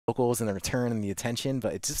vocals and the return and the attention,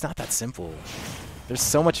 but it's just not that simple. There's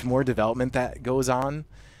so much more development that goes on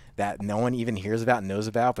that no one even hears about and knows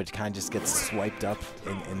about, but it kind of just gets swiped up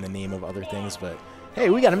in the name of other things. But hey,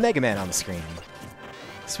 we got a Mega Man on the screen.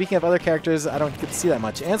 Speaking of other characters, I don't get to see that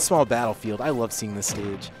much. And Small Battlefield, I love seeing this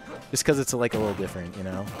stage, just because it's like a little different, you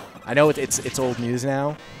know. I know it's old news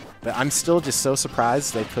now, but I'm still just so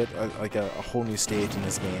surprised they put like a whole new stage in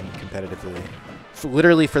this game competitively.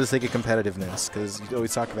 Literally for the sake of competitiveness, because you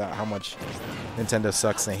always talk about how much Nintendo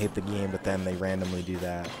sucks and they hate the game, but then they randomly do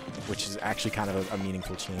that, which is actually kind of a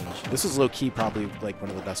meaningful change. This was low-key probably like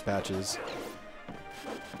one of the best patches.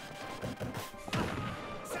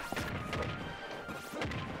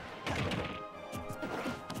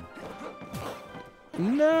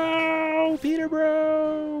 No,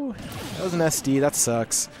 peterbr0! That was an SD, that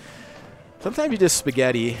sucks. Sometimes you just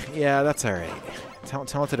spaghetti. Yeah, that's alright.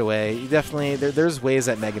 Talented away. You definitely, there's ways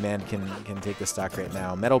that Mega Man can take the stock right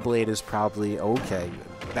now. Metal Blade is probably okay.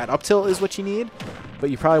 That up tilt is what you need, but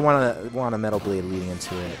you probably want a Metal Blade leading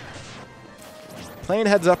into it. Playing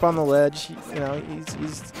heads up on the ledge, you know,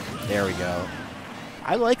 he's there we go.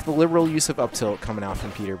 I like the liberal use of up tilt coming out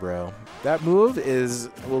from peterbr0. That move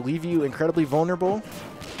will leave you incredibly vulnerable,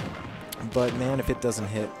 but man, if it doesn't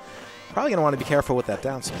hit, probably gonna want to be careful with that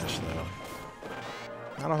down smash though.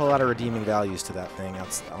 Not a whole lot of redeeming values to that thing,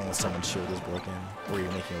 unless someone's shield is broken, or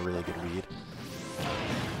you're making a really good read.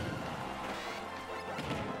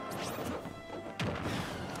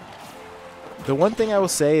 The one thing I will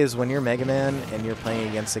say is when you're Mega Man and you're playing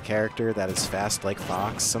against a character that is fast like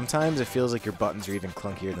Fox, sometimes it feels like your buttons are even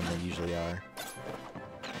clunkier than they usually are.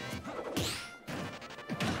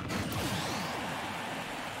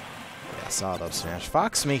 Yeah, solid up smash.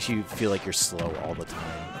 Fox makes you feel like you're slow all the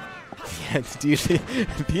time. Yeah, dude,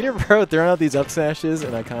 peterbr0 throwing out these up smashes,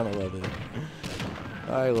 and I kind of love it.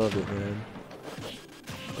 I love it, man.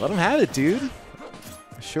 Let him have it, dude.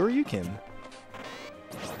 Sure you can.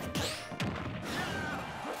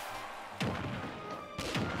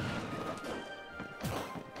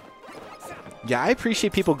 Yeah, I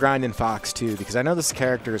appreciate people grinding Fox, too, because I know this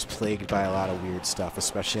character is plagued by a lot of weird stuff,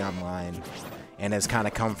 especially online, and has kind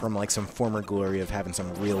of come from, like, some former glory of having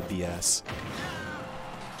some real BS.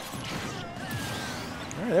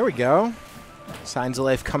 Alright, there we go. Signs of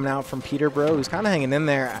life coming out from peterbr0, who's kind of hanging in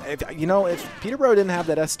there. If peterbr0 didn't have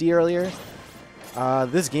that SD earlier,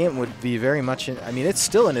 this game would be very much in... I mean, it's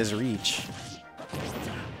still in his reach.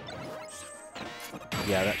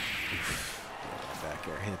 Yeah, that... Back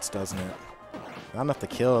air hits, doesn't it? Not enough to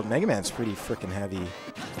kill. Mega Man's pretty freaking heavy.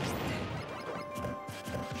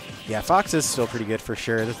 Yeah, Fox is still pretty good for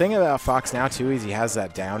sure. The thing about Fox now, too, is he has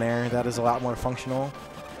that down air that is a lot more functional.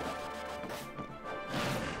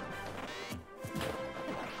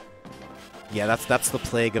 Yeah, that's the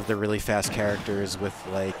plague of the really fast characters with,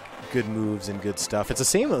 like, good moves and good stuff. It's the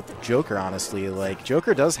same with Joker, honestly. Like,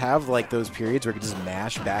 Joker does have, like, those periods where you can just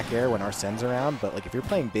mash back air when Arsene's around, but, like, if you're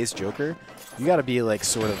playing base Joker, you gotta be, like,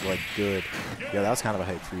 sort of, like, good. Yeah, that was kind of a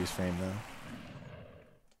hype freeze frame,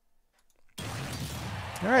 though.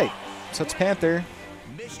 Alright, so it's Panther.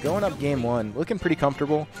 Going up game one. Looking pretty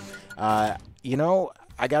comfortable. You know,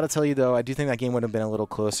 I gotta tell you, though, I do think that game would have been a little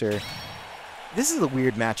closer. This is a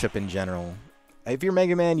weird matchup in general. If you're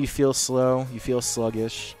Mega Man, you feel slow, you feel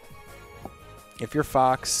sluggish. If you're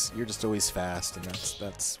Fox, you're just always fast, and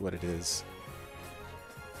that's what it is.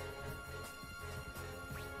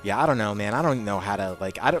 Yeah, I don't know, man. I don't know how to,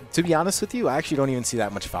 like, to be honest with you, I actually don't even see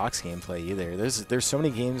that much Fox gameplay either. There's so many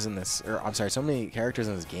games in this, or I'm sorry, so many characters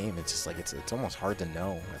in this game. It's just like it's almost hard to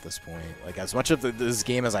know at this point. Like, as much of this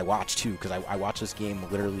game as I watch too, because I watch this game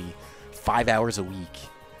literally 5 hours a week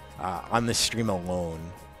on this stream alone,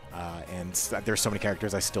 and there's so many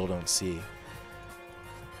characters I still don't see.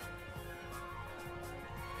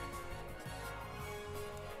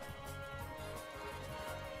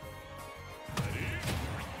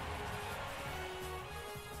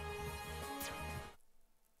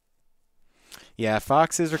 Yeah,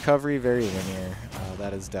 Fox's recovery, very linear.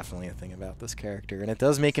 That is definitely a thing about this character. And it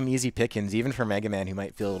does make him easy pickings, even for Mega Man, who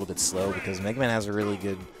might feel a little bit slow, because Mega Man has a really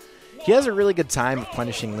good... He has a really good time of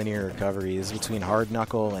punishing linear recoveries between Hard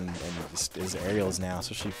Knuckle and his aerials now,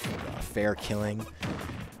 especially fair killing.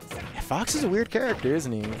 Yeah, Fox is a weird character,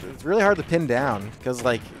 isn't he? It's really hard to pin down, because,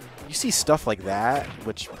 like, you see stuff like that,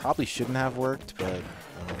 which probably shouldn't have worked, but...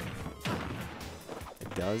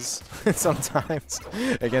 does sometimes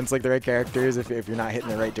against like the right characters if you're not hitting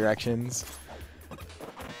the right directions.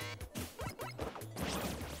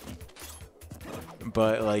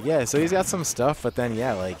 But like, yeah, so he's got some stuff, but then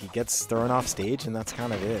yeah, like he gets thrown off stage and that's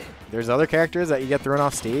kind of it. There's other characters that you get thrown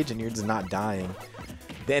off stage and you're just not dying.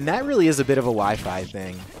 And that really is a bit of a Wi-Fi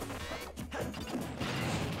thing.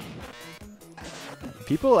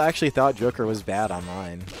 People actually thought Joker was bad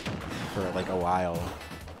online for like a while.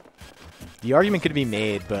 The argument could be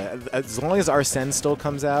made, but as long as Arsene still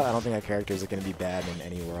comes out, I don't think that character is going to be bad in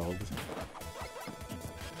any world.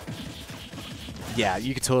 Yeah,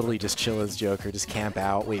 you could totally just chill as Joker, just camp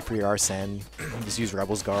out, wait for your Arsene, just use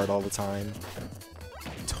Rebel's Guard all the time.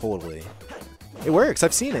 Totally. It works,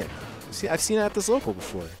 I've seen it. I've seen it at this local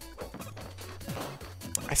before.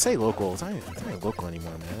 I say local, it's not even local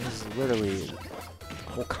anymore, man. This is literally a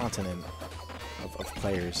whole continent of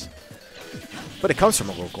players. But it comes from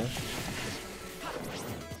a local.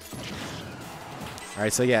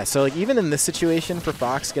 Alright, so yeah, so like even in this situation for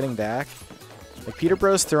Fox getting back, like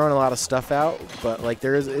peterbr0's throwing a lot of stuff out, but like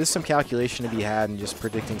there is some calculation to be had in just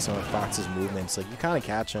predicting some of Fox's movements. Like you kind of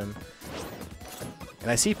catch him. And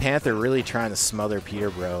I see Panther really trying to smother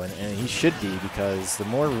peterbr0, and he should be, because the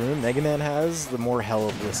more room Mega Man has, the more hell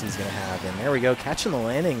of bliss he's going to have. And there we go, catching the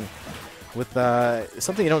landing with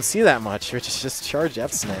something you don't see that much, which is just charge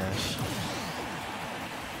F smash.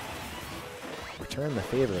 Return the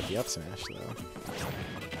favor of the up smash, though.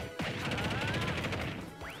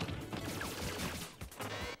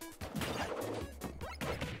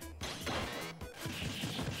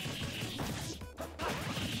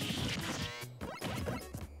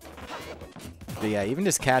 But yeah, even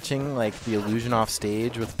just catching like the illusion off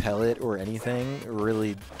stage with pellet or anything,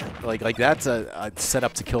 really, like that's a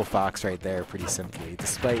setup to kill Fox right there, pretty simply.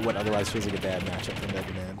 Despite what otherwise feels like a bad matchup for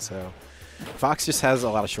Mega Man, so Fox just has a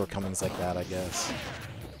lot of shortcomings like that, I guess.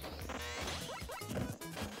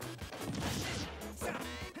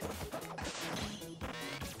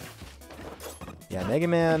 Yeah, Mega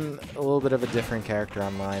Man, a little bit of a different character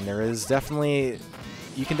online. There is definitely,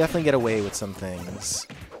 you can definitely get away with some things.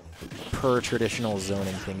 Per traditional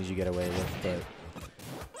zoning things you get away with, but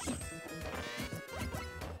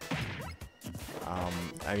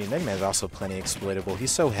I mean, Mega Man is also plenty exploitable.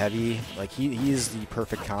 He's so heavy, like he's the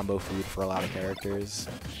perfect combo food for a lot of characters.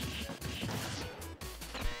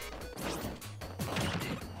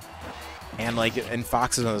 And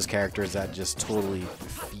Fox is one of those characters that just totally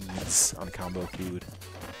feeds on combo food.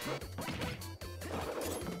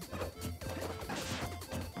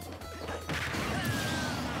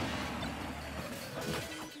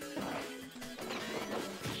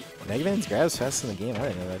 Mega Man's grabs fast in the game. I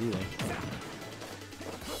didn't know that either.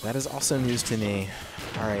 That is also news to me.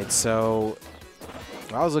 Alright, so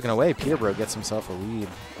while I was looking away, peterbr0 gets himself a lead.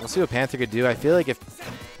 We'll see what Panther could do. I feel like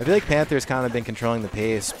Panther's kind of been controlling the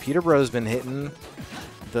pace. peterbr0's been hitting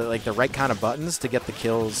the right kind of buttons to get the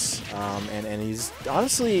kills. And he's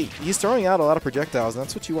honestly throwing out a lot of projectiles, and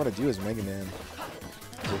that's what you want to do as Mega Man.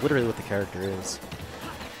 That's literally what the character is.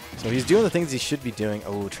 So he's doing the things he should be doing.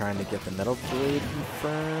 Oh, trying to get the Metal Blade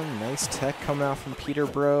confirmed. Nice tech coming out from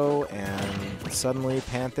peterbr0, and suddenly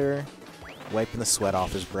Panther wiping the sweat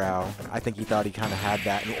off his brow. I think he thought he kind of had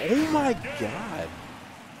that. And, oh my god!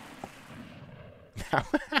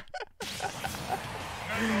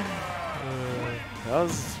 That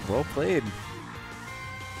was well played.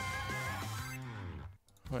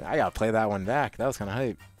 I gotta play that one back. That was kind of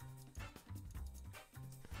hype.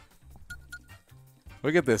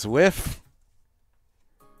 Look at this whiff.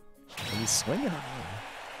 He's swinging on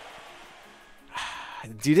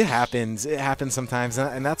him. Dude, it happens. It happens sometimes,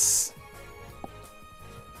 and that's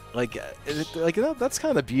that's kind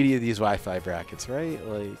of the beauty of these Wi-Fi brackets, right?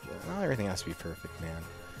 Like, not everything has to be perfect, man.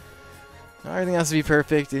 Not everything has to be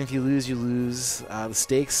perfect, and if you lose, you lose. The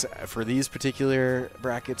stakes for these particular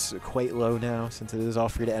brackets are quite low now, since it is all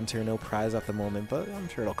free to enter, no prize at the moment, but I'm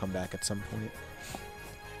sure it'll come back at some point.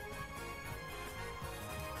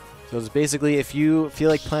 So it's basically, if you feel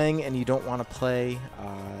like playing and you don't want to play,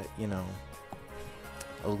 you know,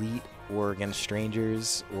 Elite or against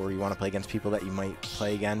strangers, or you want to play against people that you might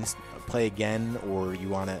play again, or you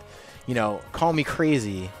want to, you know, call me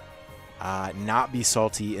crazy, not be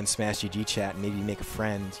salty in Smash GG chat, and maybe make a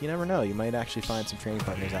friend. You never know. You might actually find some training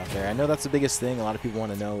partners out there. I know that's the biggest thing a lot of people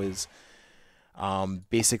want to know is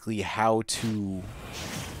basically how to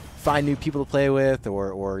find new people to play with,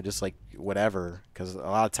 or just like whatever, because a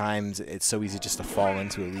lot of times it's so easy just to fall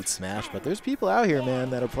into Elite Smash, but there's people out here,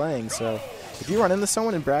 man, that are playing. So if you run into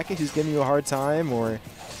someone in bracket who's giving you a hard time or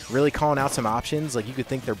really calling out some options, like you could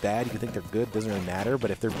think they're bad, you could think they're good, doesn't really matter,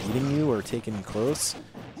 but if they're beating you or taking you close,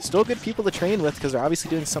 still good people to train with, because they're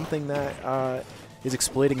obviously doing something that is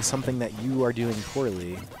exploiting something that you are doing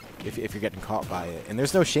poorly if you're getting caught by it. And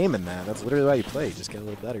there's no shame in that. That's literally why you play. Just get a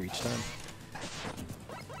little better each time.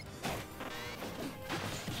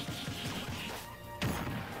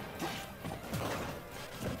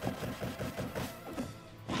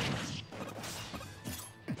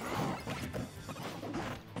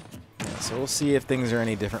 So we'll see if things are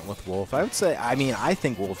any different with Wolf. I would say, I mean, I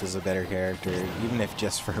think Wolf is a better character, even if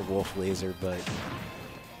just for Wolf Laser, but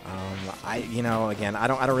you know, again, I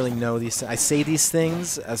don't really know these. I say these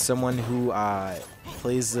things as someone who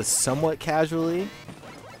plays this somewhat casually.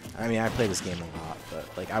 I mean, I play this game a lot, but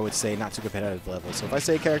like I would say not to competitive level. So if I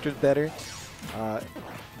say a character's better,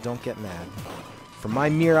 don't get mad. From my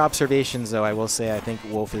mere observations, though, I will say I think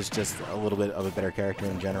Wolf is just a little bit of a better character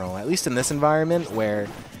in general, at least in this environment where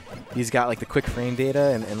he's got like the quick frame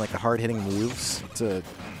data and like the hard-hitting moves to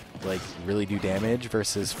like really do damage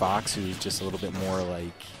versus Fox, who's just a little bit more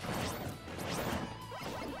like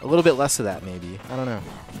a little bit less of that maybe. I don't know,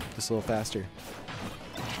 just a little faster.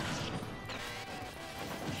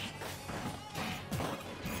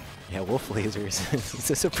 Yeah, Wolf Lasers. It's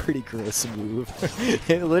just a pretty gross move.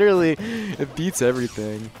 It literally, it beats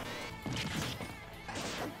everything.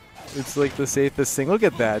 It's like the safest thing. Look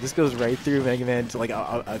at that. It just goes right through Mega Man to like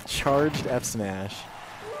a charged F smash.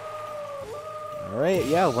 Alright,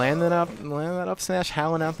 yeah, land that up smash,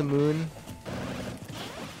 howling out the moon.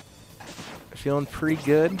 Feeling pretty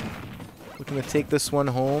good. Looking to take this one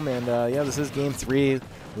home, and yeah, this is game 3.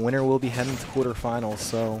 Winner will be heading to quarterfinals,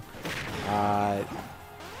 so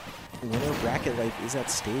winner bracket life is at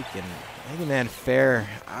stake, and Mega Man Fair,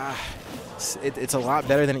 it's a lot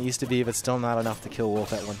better than it used to be, but still not enough to kill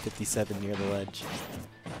Wolf at 157 near the ledge.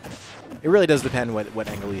 It really does depend what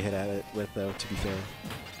angle you hit at it with, though, to be fair.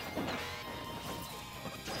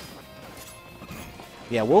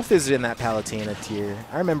 Yeah, Wolf is in that Palutena tier.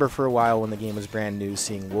 I remember for a while when the game was brand new,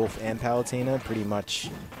 seeing Wolf and Palutena pretty much.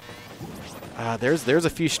 There's a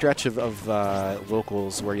few stretch of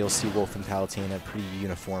locals where you'll see Wolf and Palutena pretty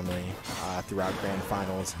uniformly throughout Grand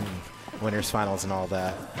Finals and Winners Finals and all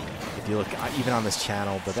that. If you look even on this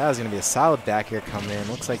channel, but that was going to be a solid back air coming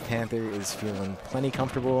in. Looks like Panther is feeling plenty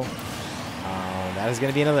comfortable. That is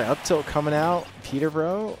going to be another up tilt coming out.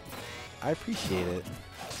 peterbr0, I appreciate it.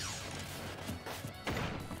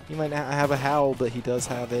 He might not have a howl, but he does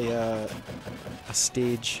have a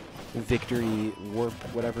stage victory warp,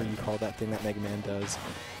 whatever you call that thing that Mega Man does.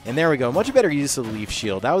 And there we go. Much better use of the Leaf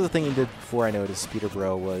Shield. That was the thing he did before I noticed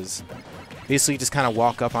peterbr0 was basically just kind of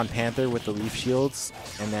walk up on Panther with the Leaf Shields,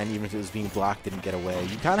 and then even if it was being blocked, didn't get away.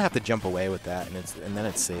 You kind of have to jump away with that, and then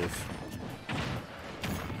it's safe.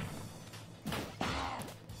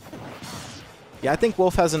 Yeah, I think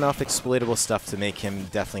Wolf has enough exploitable stuff to make him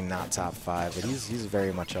definitely not top 5, but he's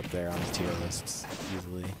very much up there on the tier lists,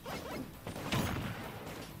 easily.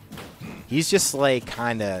 He's just like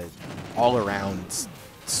kind of all around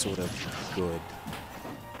sort of good.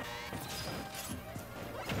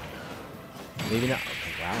 Maybe not.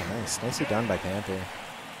 Okay, wow, nice. Nicely done by Panther.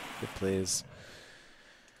 Good plays.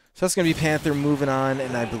 So that's going to be Panther moving on,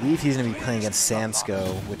 and I believe he's going to be playing against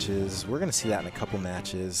Sansko, which is, we're going to see that in a couple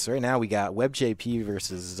matches. So right now we got WebJP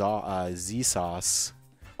versus Z-Sauce.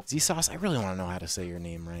 Z-Sauce, I really want to know how to say your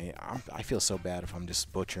name right. I feel so bad if I'm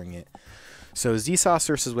just butchering it. So Z-Sauce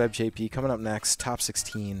versus WebJP coming up next, top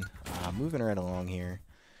 16. Moving right along here.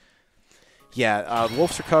 Yeah,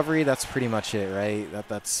 Wolf's recovery, that's pretty much it, right?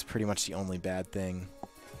 That's pretty much the only bad thing.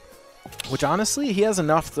 Which honestly, he has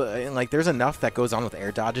enough to, like, there's enough that goes on with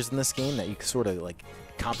air dodges in this game that you can sort of like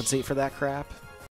compensate for that crap.